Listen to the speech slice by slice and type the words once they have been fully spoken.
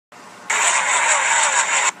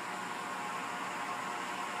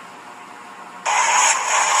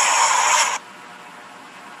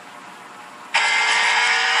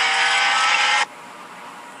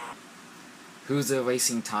Cruiser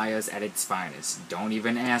racing tires at its finest. Don't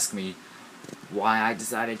even ask me why I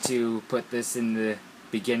decided to put this in the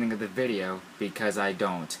beginning of the video, because I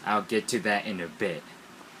don't. I'll get to that in a bit.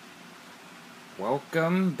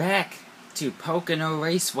 Welcome back to Pocono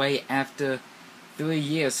Raceway after 3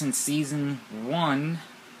 years since Season 1,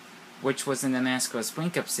 which was in the NASCAR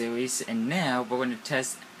Sprint Cup Series, and now we're going to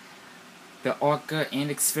test the ARCA and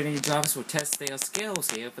Xfinity drivers will test their skills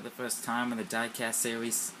here for the first time in the Diecast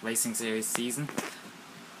Series, Racing Series season.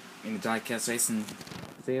 In the Diecast Racing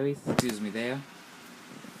Series, excuse me there.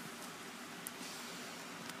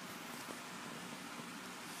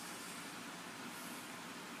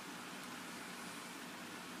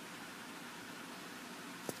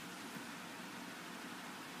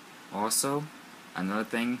 Also, another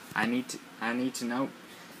thing I need to note,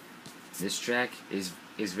 this track is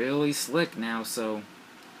really slick now, so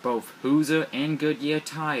both Hoosier and Goodyear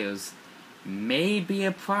tires may be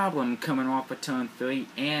a problem coming off of turn 3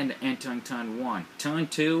 and entering turn 1. Turn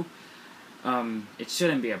 2, it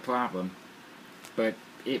shouldn't be a problem, but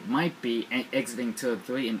it might be exiting turn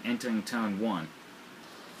 3 and entering turn 1.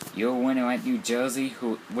 Your winner at New Jersey,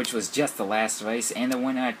 which was just the last race, and the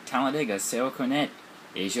winner at Talladega, Sarah Cornett,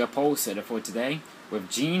 is your pole sitter for today,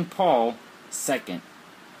 with Jean Paul second.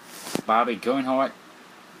 Bobby Gernhardt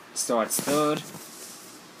starts third.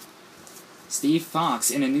 Steve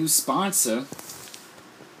Fox in a new sponsor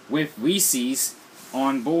with Reese's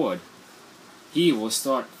on board. He will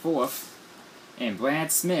start fourth, and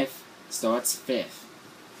Brad Smith starts fifth.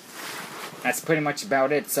 That's pretty much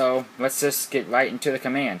about it, so let's just get right into the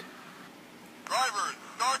command. Drivers,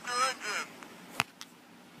 start your engine.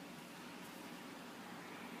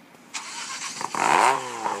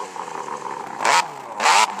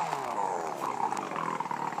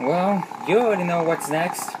 Well, you already know what's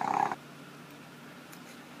next.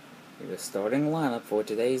 The starting lineup for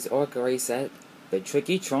today's ARCA race at the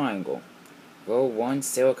Tricky Triangle. Row 1,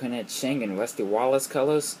 Sarah Cornett Sheng in Rusty Wallace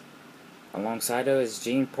colors. Alongside her is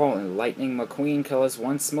Jean Paul in Lightning McQueen colors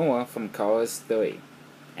once more from Cars 3,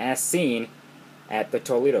 as seen at the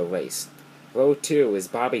Toledo race. Row 2 is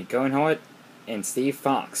Bobby Gernhardt and Steve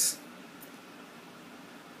Fox.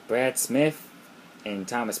 Brad Smith and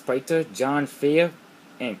Thomas Prater, John Fear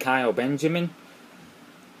and Kyle Benjamin,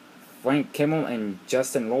 Frank Kimmel and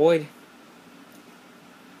Justin Lloyd,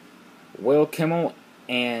 Will Kimmel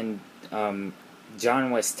and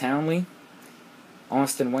John West Townley,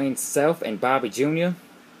 Austin Wayne Self and Bobby Jr.,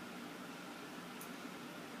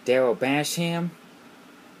 Darrell Basham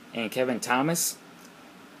and Kevin Thomas,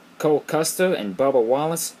 Cole Custer and Bubba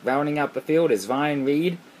Wallace. Rounding out the field is Ryan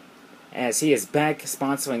Reed, as he is back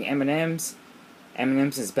sponsoring M&M's.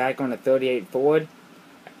 M&M's is back on the 38 Ford.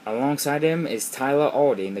 Alongside him is Tyler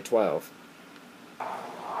Aldy in the 12.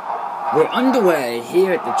 We're underway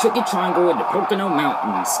here at the Tricky Triangle in the Pocono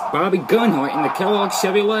Mountains. Bobby Gernhardt in the Kellogg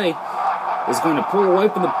Chevrolet is going to pull away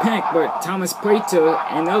from the pack, but Thomas Prater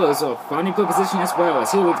and others are finding good position as well.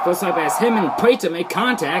 As he leads the first lap, as him and Prater make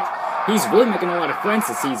contact. He's really making a lot of friends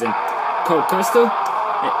this season. Cole Custer,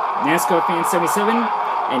 NASCAR Fan 77,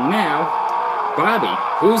 and now Bobby.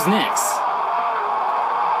 Who's next?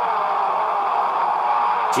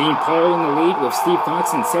 Jean Paul in the lead with Steve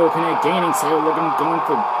Fox and Sarah Cornett gaining. Sarah going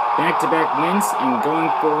for back-to-back wins and going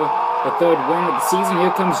for the third win of the season.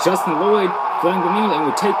 Here comes Justin Lloyd flying the lead and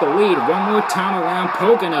will take the lead one more time around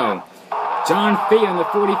Pocono. John Fear in the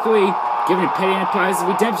 43 giving Petty Enterprise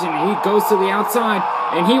redemption, and he goes to the outside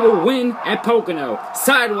and he will win at Pocono.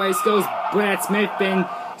 Sideways goes Brad Smith, and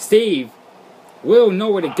Steve will know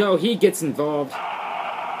where to go. He gets involved.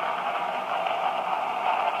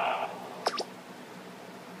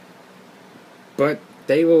 But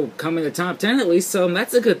they will come in the top 10 at least, so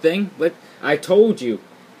that's a good thing. But I told you,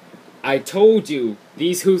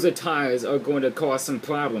 these Hoosier tires are going to cause some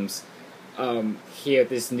problems here at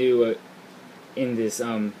this new,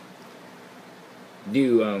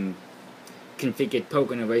 configured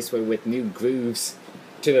Pocono Raceway with new grooves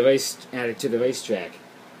to the added to the racetrack.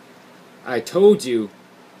 I told you,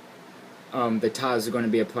 the tires are going to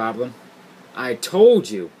be a problem. I told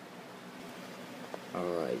you. All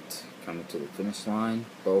right. Coming to the finish line,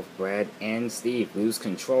 both Brad and Steve lose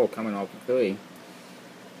control coming off of 3.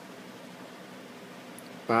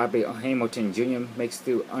 Bobby Hamilton Jr. makes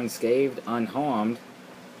through unscathed, unharmed.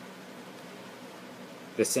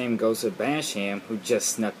 The same goes for Basham, who just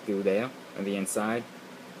snuck through there on the inside.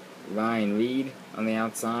 Ryan Reed on the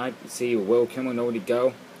outside. You see Will Kimmel know where to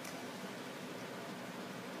go.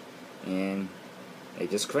 And they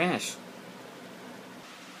just crash.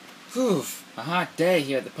 Whew, a hot day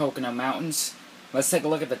here at the Pocono Mountains. Let's take a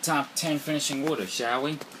look at the top 10 finishing order, shall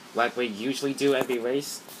we? Like we usually do every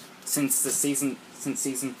race. since season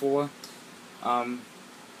 4.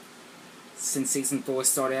 Since season 4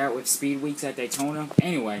 started out with speed weeks at Daytona.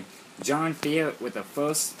 Anyway, John Fear with the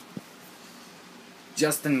first,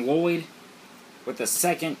 Justin Lloyd with the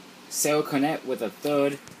second, Sarah Cornett with the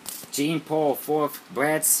third, Gene Paul fourth,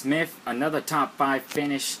 Brad Smith another top 5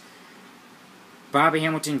 finish, Bobby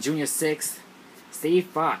Hamilton Jr. 6th, Steve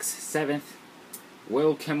Fox 7th,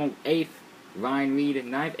 Will Kimmel 8th, Ryan Reed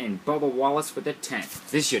 9th, and Bubba Wallace with the 10th.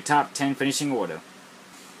 This is your top 10 finishing order.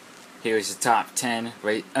 Here is the top 10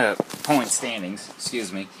 point standings.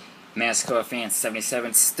 Excuse me. NASCAR Fan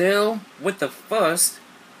 77 still with the first,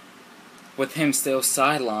 with him still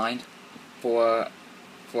sidelined for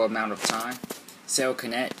amount of time. Sarah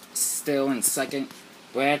Cornett still in second.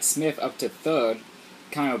 Brad Smith up to third.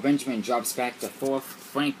 Kyle Benjamin drops back to fourth.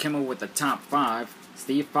 Frank Kimmel with the top 5.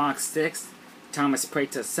 Steve Fox 6th. Thomas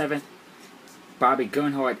Prater 7th. Bobby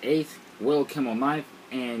Gernhardt 8th. Will Kimmel 9th.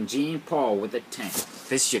 And Gene Paul with the 10th.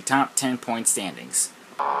 This is your top 10 point standings.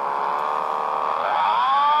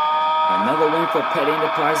 Another win for Pet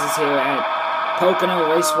Enterprises here at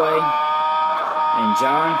Pocono Raceway. And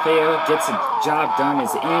John Thayer gets a job done,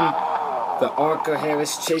 is in the ARCA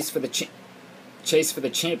Harris chase for the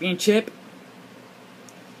championship.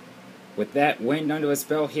 With that win under his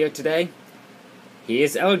belt here today, he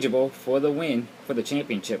is eligible for the win, for the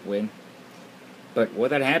championship win. But will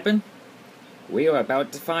that happen? We are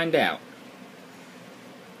about to find out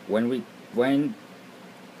when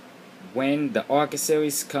the ARCA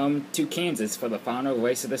Series come to Kansas for the final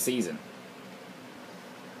race of the season.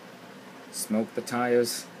 Smoked the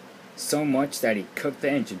tires so much that he cooked the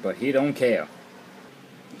engine, but he don't care.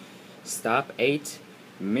 Stop 8,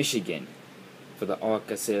 Michigan for the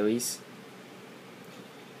ARCA Series.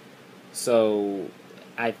 So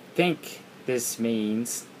I think this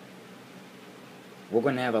means we're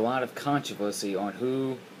going to have a lot of controversy on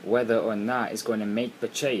who, whether or not, is going to make the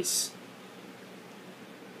chase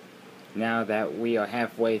now that we are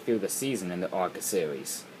halfway through the season in the ARCA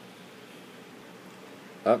Series.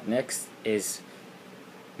 Up next is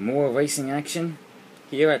more racing action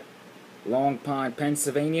here at Long Pond,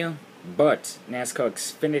 Pennsylvania, but NASCAR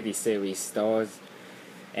Xfinity Series stars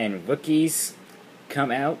and rookies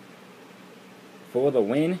come out for the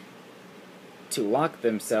win to lock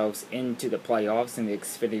themselves into the playoffs in the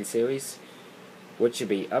Xfinity Series, which should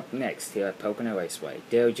be up next here at Pocono Raceway.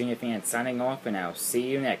 Dale Jr. Fan signing off, and I'll see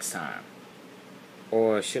you next time.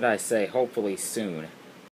 Or should I say, hopefully soon.